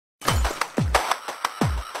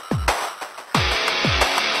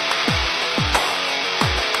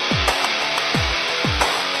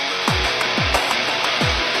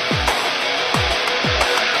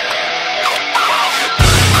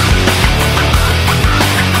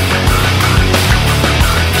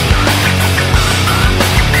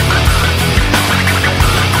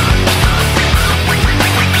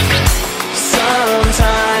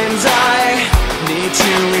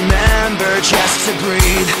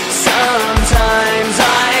Sometimes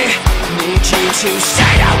I need you to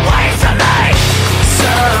stay away from me.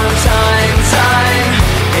 Sometimes I'm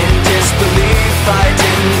in disbelief, I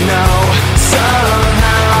didn't know.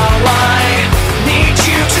 Somehow I need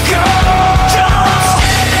you to go.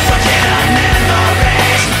 Forget our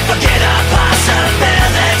memories, forget our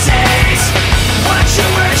possibilities. What you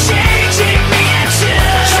were changing me into,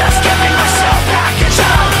 just giving myself back and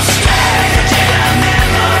don't stay. Forget our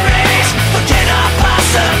memories, forget our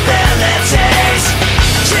possibilities.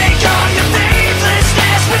 Take all your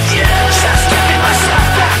faithlessness with you, just giving myself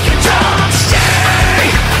back and don't stay.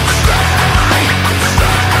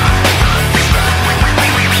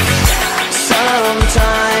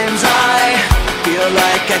 Sometimes I feel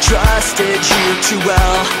like I trusted you too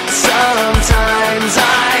well.